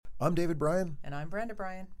I'm David Bryan. And I'm Brenda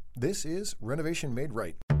Bryan. This is Renovation Made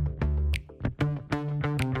Right.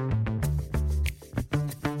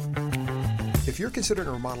 If you're considering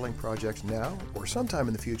a remodeling project now or sometime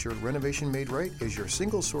in the future, Renovation Made Right is your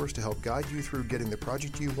single source to help guide you through getting the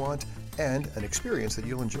project you want and an experience that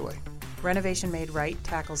you'll enjoy. Renovation Made Right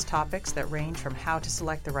tackles topics that range from how to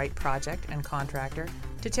select the right project and contractor,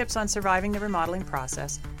 to tips on surviving the remodeling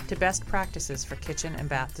process, to best practices for kitchen and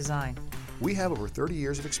bath design. We have over 30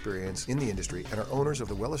 years of experience in the industry and are owners of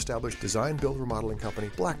the well-established design-build remodeling company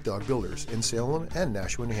Black Dog Builders in Salem and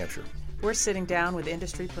Nashua, New Hampshire. We're sitting down with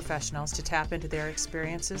industry professionals to tap into their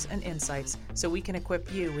experiences and insights so we can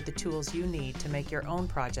equip you with the tools you need to make your own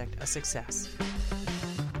project a success.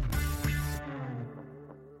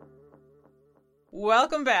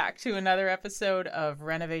 Welcome back to another episode of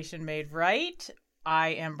Renovation Made Right. I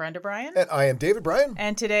am Brenda Bryan. And I am David Bryan.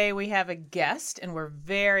 And today we have a guest, and we're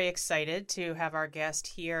very excited to have our guest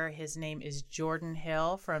here. His name is Jordan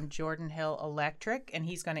Hill from Jordan Hill Electric, and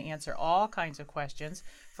he's going to answer all kinds of questions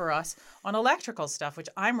for us on electrical stuff, which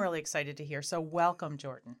I'm really excited to hear. So welcome,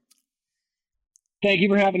 Jordan. Thank you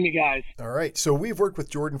for having me, guys. All right. So we've worked with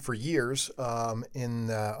Jordan for years on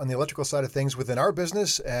the electrical side of things within our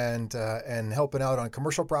business and helping out on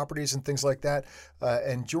commercial properties and things like that.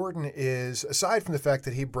 And Jordan is, aside from the fact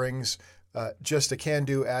that he brings just a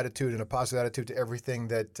can-do attitude and a positive attitude to everything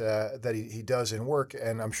that he does in work,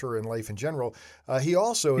 and I'm sure in life in general, he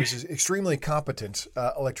also is an extremely competent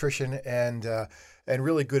electrician and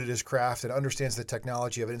really good at his craft and understands the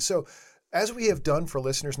technology of it. And so, as we have done for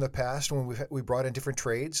listeners in the past, when we brought in different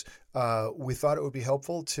trades, we thought it would be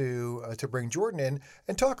helpful to bring Jordan in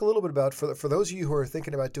and talk a little bit about, for those of you who are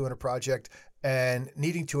thinking about doing a project and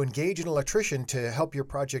needing to engage an electrician to help your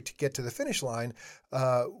project get to the finish line,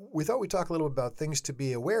 we thought we'd talk a little bit about things to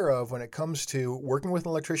be aware of when it comes to working with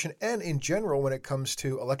an electrician and in general when it comes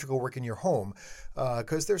to electrical work in your home,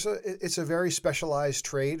 because it's a very specialized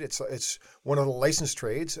trade. It's one of the licensed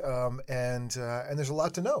trades, and there's a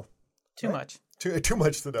lot to know. Too much. Too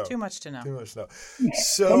much to know. Too much to know. Too much to know.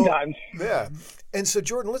 So, sometimes. Yeah. And so,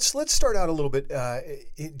 Jordan, let's start out a little bit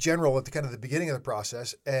in general at the kind of the beginning of the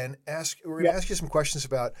process and we're going to ask you some questions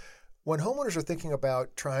about when homeowners are thinking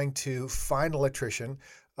about trying to find an electrician.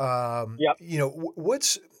 What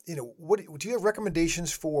do you have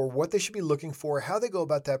recommendations for what they should be looking for, how they go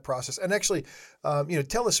about that process? And actually,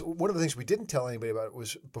 tell us, one of the things we didn't tell anybody about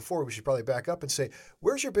was before, we should probably back up and say,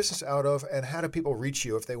 where's your business out of and how do people reach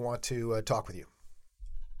you if they want to talk with you?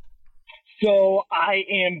 So I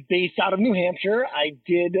am based out of New Hampshire. I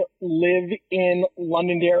did live in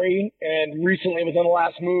Londonderry and recently within the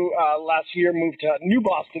last year moved to New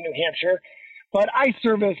Boston, New Hampshire. But I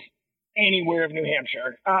service anywhere of New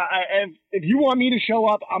Hampshire. If you want me to show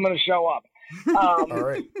up, I'm going to show up. All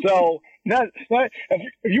right. So if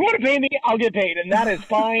you want to pay me, I'll get paid, and that is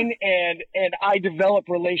fine. And I develop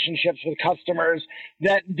relationships with customers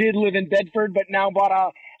that did live in Bedford, but now bought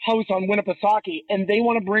a house on Winnipesaukee, and they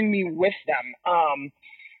want to bring me with them.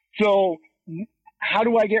 So how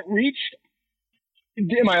do I get reached?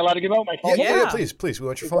 Am I allowed to give out my phone number? Yeah, please. We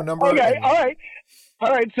want your phone number. Okay, all right.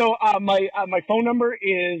 So my phone number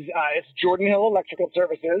is it's Jordan Hill Electrical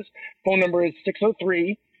Services. Phone number is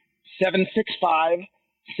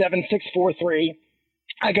 603-765-7643.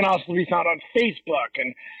 I can also be found on Facebook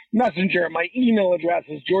and Messenger. My email address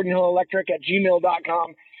is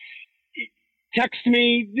jordanhillelectric@gmail.com. Text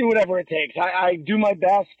me, do whatever it takes. I do my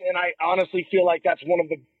best, and I honestly feel like that's one of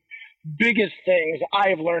the biggest things I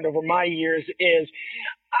have learned over my years is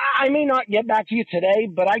I may not get back to you today,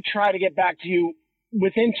 but I try to get back to you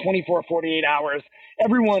within 24, 48 hours.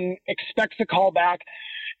 Everyone expects a call back,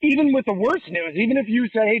 even with the worst news. Even if you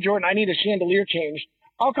say, hey, Jordan, I need a chandelier changed,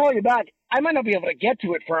 I'll call you back. I might not be able to get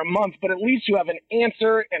to it for a month, but at least you have an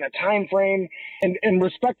answer and a time frame, and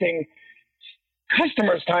respecting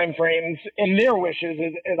customers' time frames and their wishes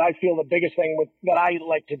is I feel the biggest thing that I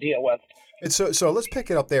like to deal with. And so let's pick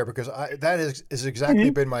it up there because that is exactly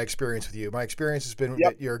been my experience with you. My experience has been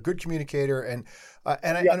that you're a good communicator, and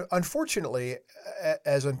unfortunately,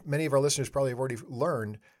 as many of our listeners probably have already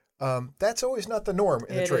learned, that's always not the norm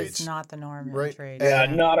in the trades. It is not the norm in the trades. Yeah,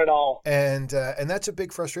 not at all. And that's a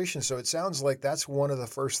big frustration. So it sounds like that's one of the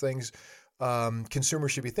first things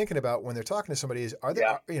consumers should be thinking about when they're talking to somebody is, are they,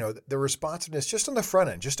 the responsiveness just on the front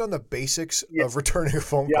end, just on the basics of returning a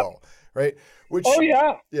phone call, right? Which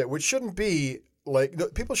shouldn't be like,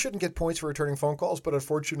 people shouldn't get points for returning phone calls, but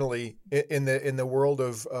unfortunately in the world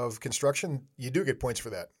of construction, you do get points for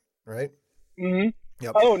that, right? Mm-hmm.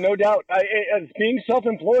 Yep. Oh, no doubt. As being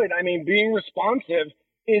self-employed, being responsive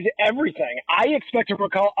is everything. I expect a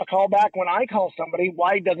call back when I call somebody.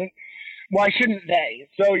 Why doesn't why shouldn't they?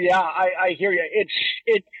 So yeah, I hear you.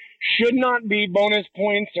 It should not be bonus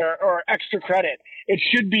points or extra credit. It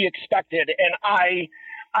should be expected, and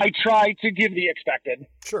I try to give the expected.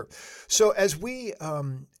 Sure. So as we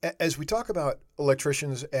talk about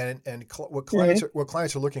electricians and what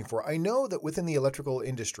clients are looking for, I know that within the electrical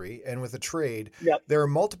industry and with the trade, Yep. there are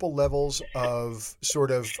multiple levels of sort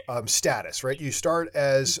of status, right? You start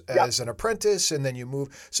as an apprentice and then you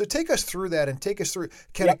move. So take us through that and take us through.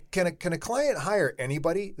 Can a client hire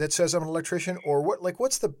anybody that says I'm an electrician, or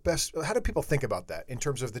what's the best? How do people think about that in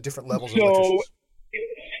terms of the different levels of electricians?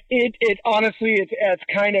 It honestly, it's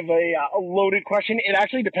kind of a loaded question. It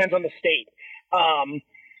actually depends on the state.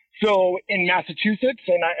 So in Massachusetts,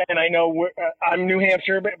 and I know I'm New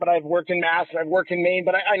Hampshire, but I've worked in Mass and I've worked in Maine,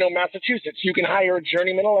 but I know Massachusetts. You can hire a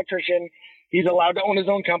journeyman electrician. He's allowed to own his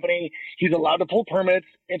own company. He's allowed to pull permits.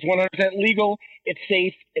 It's 100% legal. It's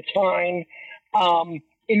safe. It's fine.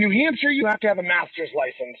 In New Hampshire, you have to have a master's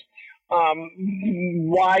license.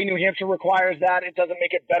 Why New Hampshire requires that, it doesn't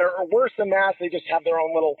make it better or worse than Mass. They just have their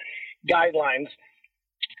own little guidelines.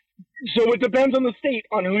 So it depends on the state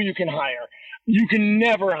on who you can hire. You can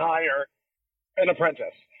never hire an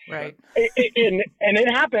apprentice. Right. And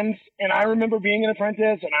it happens. And I remember being an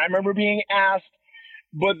apprentice and I remember being asked,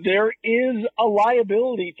 but there is a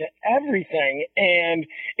liability to everything. And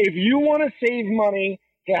if you want to save money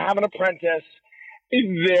to have an apprentice,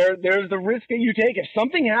 there's the risk that you take. If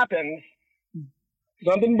something happens,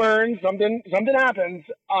 something burns, something happens,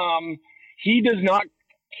 he does not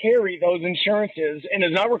carry those insurances and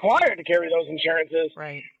is not required to carry those insurances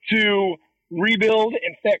Right. to rebuild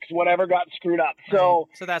and fix whatever got screwed up. So,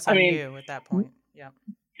 So that's on you at that point. Yeah.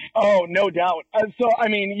 Oh, no doubt. So, I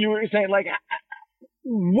mean, you were saying, like,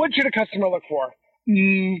 what should a customer look for?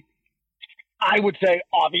 I would say,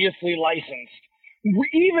 obviously, licensed.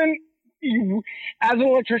 Even as an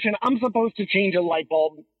electrician, I'm supposed to change a light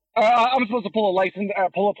bulb. I'm supposed to pull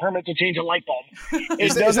a permit to change a light bulb.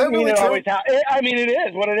 It doesn't mean it always happens. I mean, it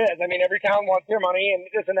is what it is. I mean, every town wants their money and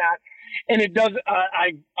this and that. And it does.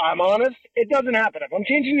 I'm honest. It doesn't happen. If I'm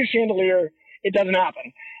changing your chandelier, it doesn't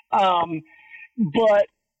happen. But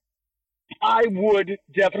I would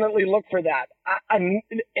definitely look for that. In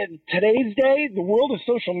today's day, the world of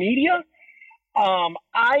social media,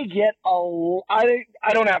 I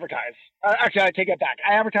don't advertise. Actually, I take it back.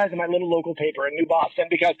 I advertise in my little local paper in New Boston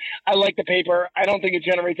because I like the paper. I don't think it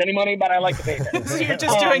generates any money, but I like the paper. So you're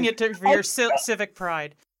just doing it for your civic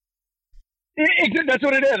pride. That's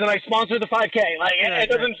what it is, and I sponsor the 5K. Like it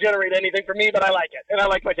doesn't generate anything for me, but I like it, and I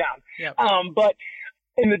like my town. Yep. But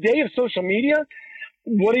in the day of social media,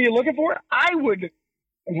 what are you looking for? I would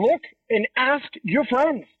look and ask your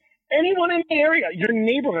friends, anyone in the area, your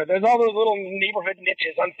neighborhood. There's all those little neighborhood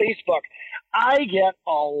niches on Facebook. I get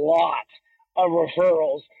a lot of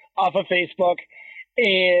referrals off of Facebook,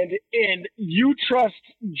 and you trust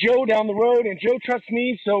Joe down the road, and Joe trusts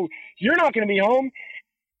me, so you're not going to be home.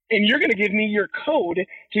 And you're going to give me your code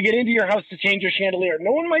to get into your house to change your chandelier.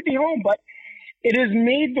 No one might be home, but it has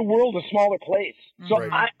made the world a smaller place. So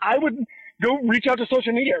right. I would go reach out to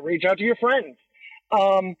social media, reach out to your friends.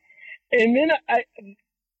 And then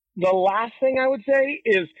the last thing I would say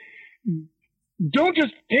is don't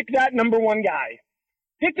just pick that number one guy.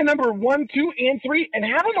 Pick the number 1, 2, and 3 and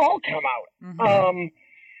have them all come out.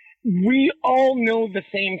 Mm-hmm. We all know the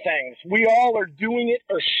same things. We all are doing it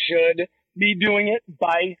or should be doing it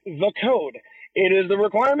by the code. It is the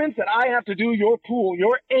requirements that I have to do your pool,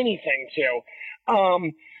 your anything to.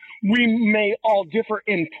 We may all differ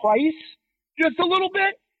in price just a little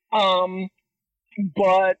bit,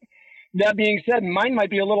 but that being said, mine might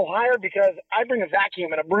be a little higher because I bring a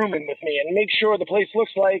vacuum and a broom in with me and make sure the place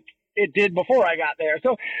looks like it did before I got there.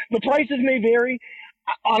 So the prices may vary.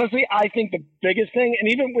 Honestly, I think the biggest thing, and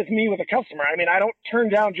even with me with a customer, I mean, I don't turn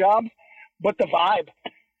down jobs, but the vibe.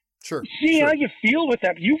 Sure. See how you feel with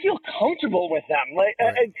them. You feel comfortable with them. Like,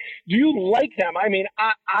 right. Do you like them? I mean,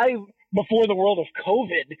 I before the world of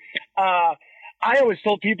COVID, I always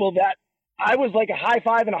told people that I was like a high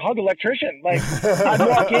five and a hug electrician. Like I'd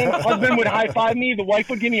walk in, husband would high five me, the wife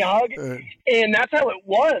would give me a hug, and that's how it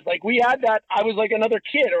was. Like we had that. I was like another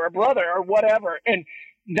kid or a brother or whatever, and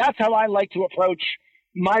that's how I like to approach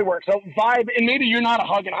my work. So vibe, and maybe you're not a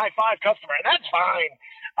hug and high five customer. That's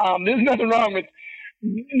fine. There's nothing wrong with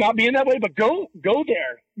not being that way, but go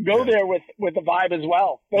there with the vibe as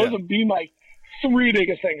well. Those would be my three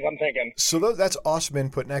biggest things I'm thinking. So that's awesome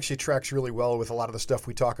input, and actually tracks really well with a lot of the stuff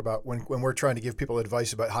we talk about when we're trying to give people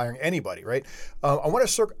advice about hiring anybody, right? I want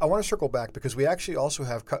to circle back because we actually also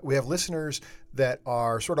have listeners that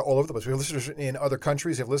are sort of all over the place. We have listeners in other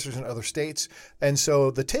countries, we have listeners in other states, and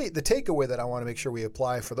so the takeaway that I want to make sure we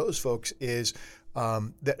apply for those folks is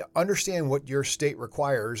that understand what your state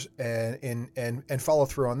requires and follow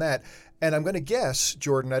through on that. And I'm going to guess,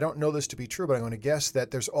 Jordan, I don't know this to be true, but I'm going to guess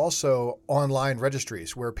that there's also online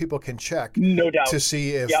registries where people can check no doubt. To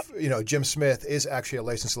see if Jim Smith is actually a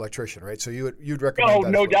licensed electrician, right? So you'd recommend that?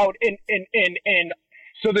 Oh, no doubt. And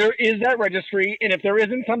so there is that registry, and if there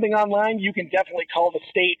isn't something online, you can definitely call the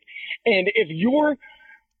state. And if you're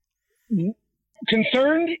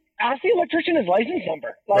concerned, ask the electrician his license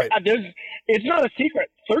number. Like, right. It's not a secret.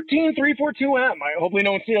 13342M. Hopefully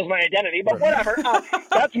no one steals my identity, but whatever.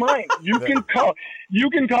 That's mine. You can call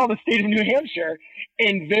the state of New Hampshire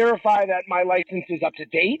and verify that my license is up to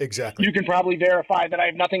date. Exactly. You can probably verify that I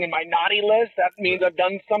have nothing in my naughty list. That means I've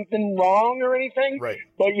done something wrong or anything. Right.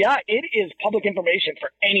 But yeah, it is public information for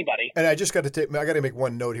anybody. And I just got to make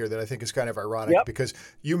one note here that I think is kind of ironic because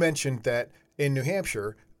you mentioned that in New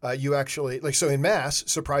Hampshire, you actually so in Mass,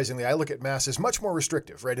 surprisingly, I look at Mass as much more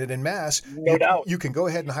restrictive, right? And in Mass, no doubt, you can go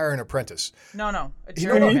ahead and hire an apprentice. No,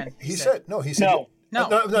 journeyman. He said no.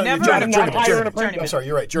 Never journeyman. I'm sorry,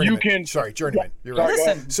 you're right. Journeyman. Journeyman. You're right.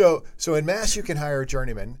 Listen. So in Mass, you can hire a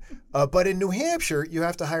journeyman, but in New Hampshire, you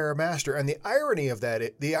have to hire a master. And the irony of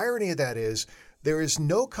that is there is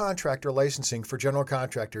no contractor licensing for general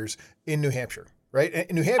contractors in New Hampshire. Right,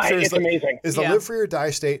 and New Hampshire is the live free or die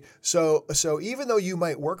state. So even though you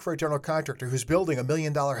might work for a general contractor who's building $1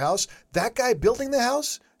 million house, that guy building the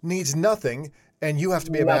house needs nothing, and you have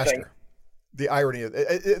to be a master. The irony of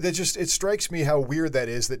it strikes me how weird that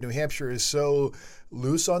is that New Hampshire is so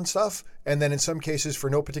loose on stuff, and then in some cases for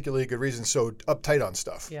no particularly good reason so uptight on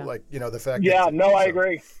stuff. Yeah. Like the fact. I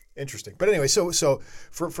agree. Interesting, but anyway, so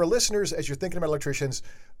for listeners, as you're thinking about electricians.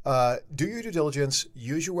 Do your due diligence.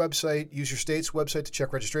 Use your website. Use your state's website to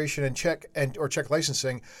check registration and check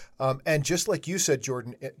licensing. And just like you said,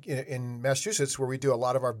 Jordan, in Massachusetts, where we do a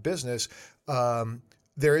lot of our business,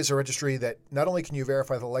 there is a registry that not only can you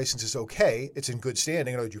verify the license is okay, it's in good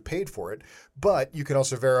standing, and you paid for it, but you can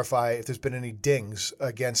also verify if there's been any dings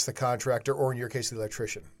against the contractor or, in your case, the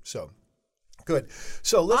electrician. So. Good.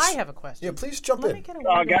 So I have a question. Yeah, please jump in. Let me get a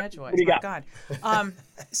word in edgewise. My God.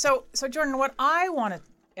 So Jordan, what I want to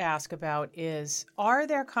ask about is, are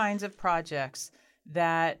there kinds of projects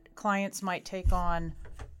that clients might take on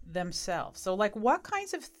themselves? So like what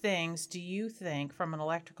kinds of things do you think from an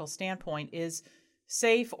electrical standpoint is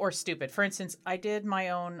safe or stupid? For instance, I did my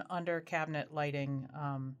own under cabinet lighting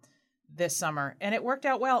this summer, and it worked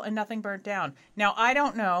out well and nothing burnt down. Now, I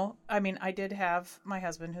don't know. I mean, I did have my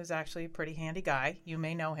husband, who's actually a pretty handy guy. You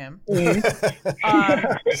may know him.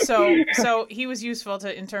 So he was useful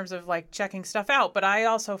in terms of like checking stuff out. But I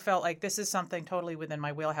also felt like this is something totally within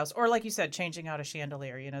my wheelhouse. Or like you said, changing out a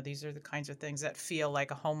chandelier. These are the kinds of things that feel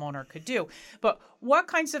like a homeowner could do. But what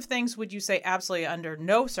kinds of things would you say absolutely under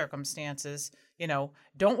no circumstances,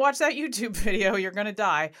 don't watch that YouTube video, you're going to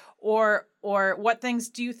die? Or what things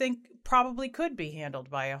do you think probably could be handled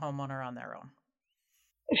by a homeowner on their own?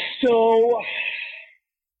 So,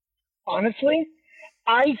 honestly,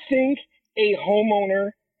 I think a homeowner,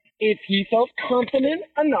 if he felt confident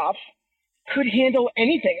enough, could handle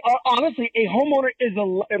anything. Honestly, a homeowner is,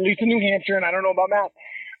 at least in New Hampshire, and I don't know about Mass,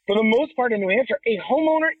 for the most part in New Hampshire, a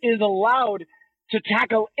homeowner is allowed to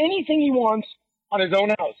tackle anything he wants on his own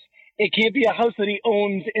house. It can't be a house that he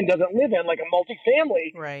owns and doesn't live in, like a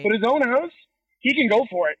multifamily. Right. But his own house, he can go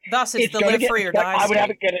for it. Thus, it's the live free or die state. I would have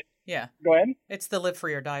it get it. Yeah. Go ahead. It's the live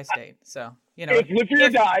free or die state. So, it's live free or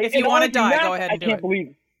die. If you want to die, go ahead and do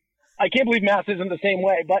it. I can't believe Mass isn't the same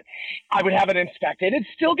way, but I would have it inspected. It's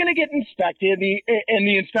still going to get inspected, and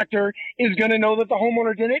the inspector is going to know that the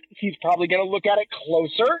homeowner did it. He's probably going to look at it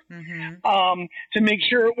closer to make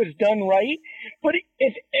sure it was done right. But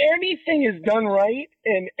if anything is done right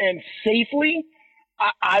and safely,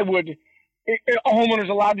 a homeowner's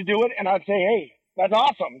allowed to do it, and I'd say, hey, that's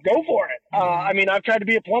awesome. Go for it. I mean, I've tried to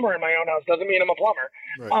be a plumber in my own house. Doesn't mean I'm a plumber.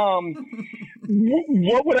 Right.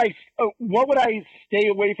 What would I stay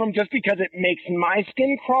away from just because it makes my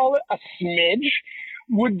skin crawl a smidge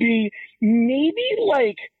would be maybe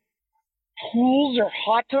like pools or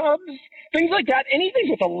hot tubs, things like that. Anything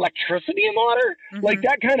with electricity and water, like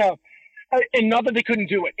that kind of. And not that they couldn't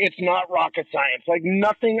do it. It's not rocket science. Like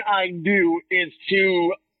nothing I do is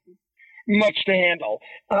too much to handle.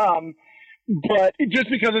 but just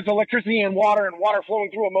because it's electricity and water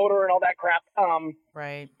flowing through a motor and all that crap,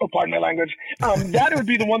 right. oh, pardon my language, that would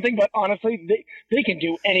be the one thing. But honestly, they can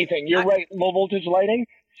do anything. You're right. Low voltage lighting,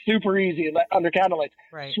 super easy under candle lights.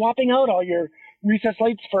 Right. Swapping out all your recessed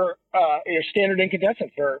lights for your standard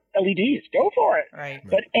incandescent for LEDs, go for it. Right.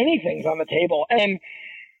 But anything's on the table. And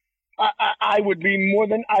I would be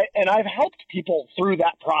and I've helped people through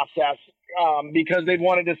that process because they've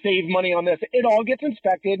wanted to save money on this. It all gets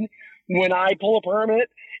inspected when I pull a permit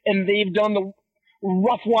and they've done the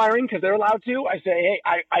rough wiring because they're allowed to. I say, hey,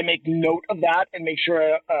 I make note of that and make sure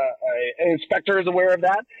an inspector is aware of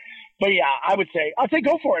that. But yeah, I'd say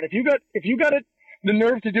go for it. If you got the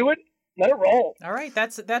nerve to do it, let it roll. All right,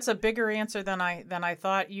 that's a bigger answer than I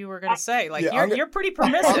thought you were going to say. Like you're pretty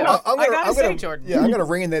I'm permissive. I gotta say, Jordan. Yeah, I'm going to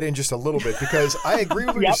rein that in just a little bit because I agree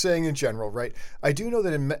with what you're saying in general, right? I do know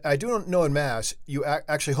that in Mass, you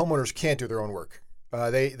actually homeowners can't do their own work.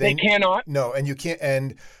 They cannot. No, and you can't.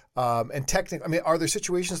 And technically, I mean, are there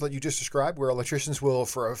situations like you just described where electricians will,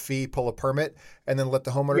 for a fee, pull a permit and then let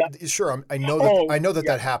the homeowner? Yeah. Sure, I know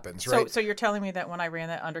that happens, right? So you're telling me that when I ran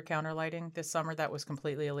that under counter lighting this summer, that was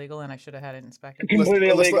completely illegal, and I should have had it inspected. Completely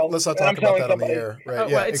illegal. Let's not talk about that on the air, right? Oh,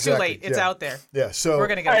 well, it's too late. It's out there. Yeah, so we're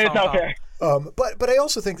gonna get a phone call. Out there. But I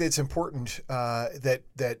also think that it's important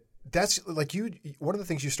that's like one of the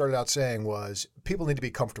things you started out saying was people need to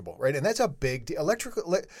be comfortable, right? And that's a big deal.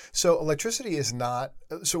 So electricity is not.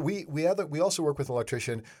 So we also work with an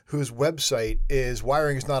electrician whose website is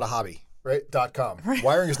wiring is not a hobby. Right. .com. Right.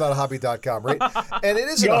 Wiring is not a hobby.com. Right. And it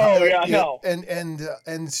is. No.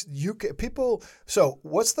 And you people. So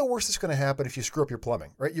what's the worst that's going to happen if you screw up your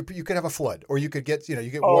plumbing? Right. You could have a flood, or you could get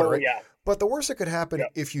water. Right? Yeah. But the worst that could happen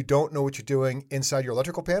if you don't know what you're doing inside your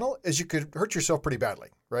electrical panel is you could hurt yourself pretty badly.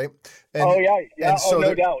 Right. And, And so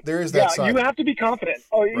no doubt. There is that side. You have to be confident.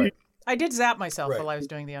 Right. I did zap myself while I was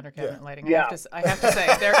doing the under cabinet lighting. Yeah. I have to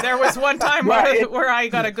say, there was one time where I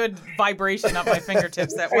got a good vibration up my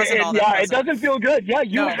fingertips. That wasn't all that pleasant. It doesn't feel good. Yeah,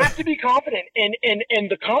 you have to be confident,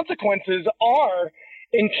 and the consequences are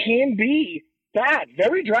and can be bad,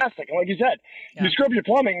 very drastic. And like you said, you screw up your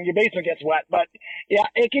plumbing, your basement gets wet. But yeah,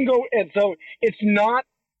 it can go. And so it's not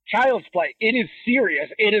child's play. It is serious.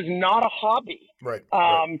 It is not a hobby. Right.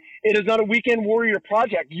 It is not a weekend warrior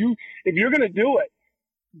project. If you're going to do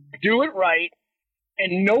it right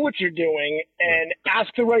and know what you're doing and ask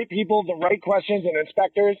the right people the right questions and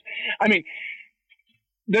inspectors. I mean,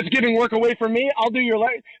 that's giving work away from me. I'll do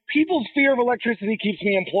people's fear of electricity keeps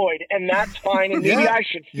me employed, and that's fine. And maybe I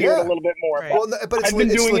should fear it a little bit more. Right. But it's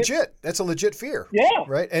legit. That's a legit fear. Yeah.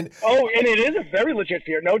 Right. And it is a very legit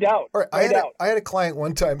fear, no doubt. All right. I had a client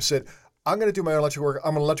one time said, I'm going to do my own electrical work.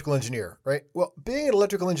 I'm an electrical engineer. Right. Well, being an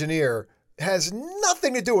electrical engineer has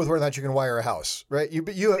nothing to do with whether or not you can wire a house, right?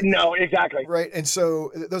 No, exactly. Right. And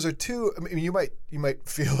so those are two. I mean, you might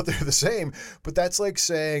feel they're the same, but that's like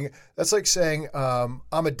saying I'm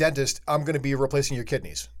a dentist. I'm going to be replacing your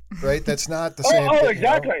kidneys, right? That's not the same. Oh,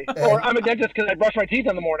 exactly. Or I'm a dentist because I brush my teeth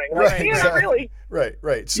in the morning. Like, right. Exactly. Really.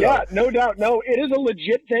 Right. So, yeah, no doubt. No, it is a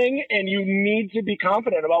legit thing, and you need to be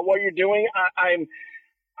confident about what you're doing.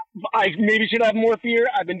 I maybe should have more fear.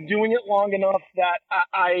 I've been doing it long enough that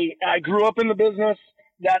I grew up in the business,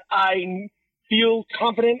 that I feel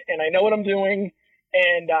confident and I know what I'm doing.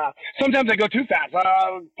 And sometimes I go too fast.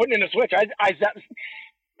 Putting in a switch,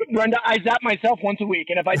 Brenda, I zap myself once a week,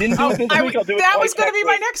 and if I didn't do it this week, I'll do it. That was going to be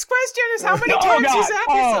my next question: is how many times you zap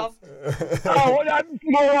yourself?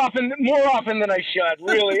 More often than I should,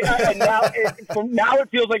 really. And now it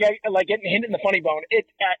feels like I like getting hit in the funny bone.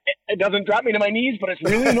 It doesn't drop me to my knees, but it's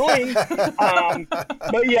really annoying.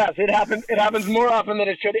 But yes, it happens. It happens more often than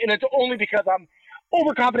it should, and it's only because I'm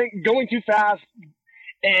overconfident, going too fast,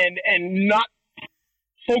 and not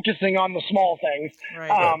focusing on the small things.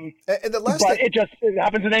 Right. And the last but it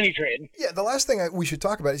happens in any trade. Yeah, the last thing we should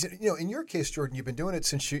talk about is, in your case, Jordan, you've been doing it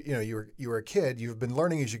since you were a kid. You've been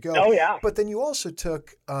learning as you go. Oh yeah. But then you also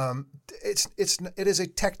took it is a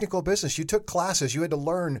technical business. You took classes. You had to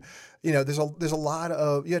learn. There's a lot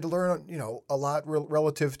of you had to learn. A lot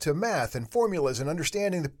relative to math and formulas and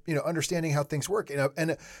understanding understanding how things work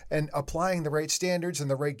and applying the right standards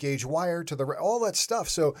and the right gauge wire to all that stuff.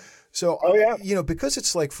 So because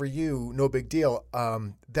it's like for you, no big deal.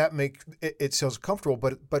 That makes it feels comfortable.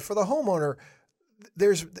 But for the homeowner,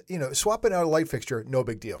 there's swapping out a light fixture, no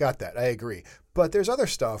big deal. Got that? I agree. But there's other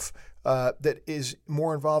stuff that is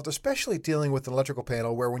more involved, especially dealing with an electrical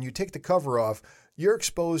panel, where when you take the cover off, you're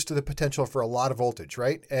exposed to the potential for a lot of voltage,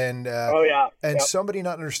 right? And somebody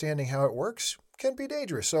not understanding how it works can be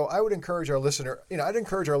dangerous. So I would encourage our listeners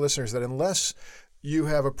that unless you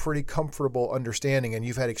have a pretty comfortable understanding and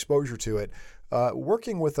you've had exposure to it.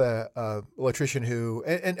 Working with a electrician who,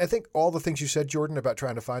 and I think all the things you said, Jordan, about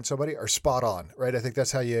trying to find somebody are spot on, right? I think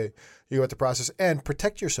that's how you go at the process, and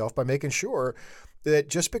protect yourself by making sure that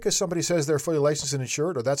just because somebody says they're fully licensed and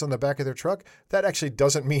insured, or that's on the back of their truck, that actually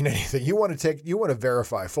doesn't mean anything. You want to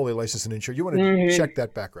verify fully licensed and insured. You want to check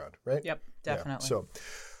that background, right? Yep, definitely.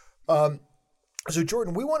 Yeah. So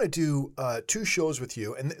Jordan, we want to do 2 shows with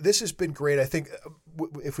you, and this has been great. I think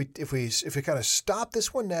if we kind of stop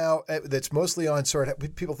this one now, that's mostly on sort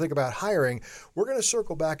of people think about hiring. We're going to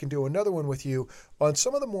circle back and do another one with you on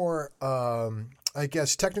some of the more, I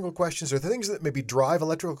guess, technical questions or the things that maybe drive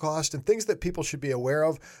electrical cost and things that people should be aware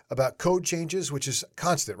of about code changes, which is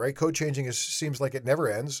constant, right? Code changing seems like it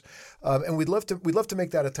never ends, and we'd love to make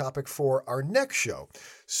that a topic for our next show.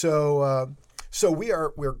 So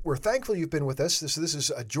we're thankful you've been with us. This is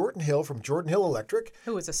Jordan Hill from Jordan Hill Electric,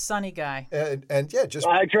 who is a sunny guy. And yeah, just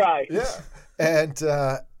I try. Yeah, and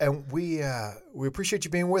we appreciate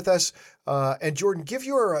you being with us. And Jordan, give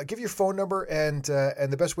your phone number and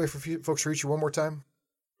the best way for folks to reach you one more time.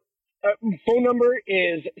 Phone number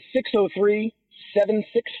is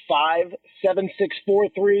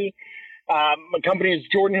 603-765-7643. My company is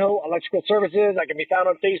Jordan Hill Electrical Services. I can be found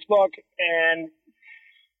on Facebook, and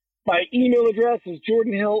my email address is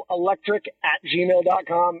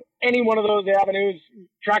jordanhillelectric@gmail.com. Any one of those avenues,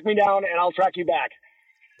 track me down and I'll track you back.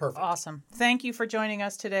 Perfect. Awesome. Thank you for joining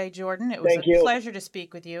us today, Jordan. It was a pleasure to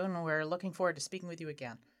speak with you, and we're looking forward to speaking with you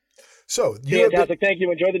again. So fantastic. Thank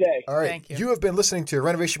you. Enjoy the day. All right. Thank you. You have been listening to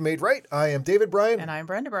Renovation Made Right. I am David Bryan. And I'm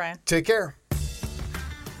Brenda Bryan. Take care.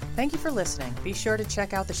 Thank you for listening. Be sure to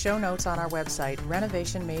check out the show notes on our website,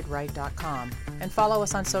 renovationmaderight.com, and follow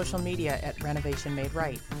us on social media at Renovation Made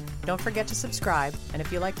Right. Don't forget to subscribe, and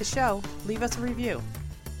if you like the show, leave us a review.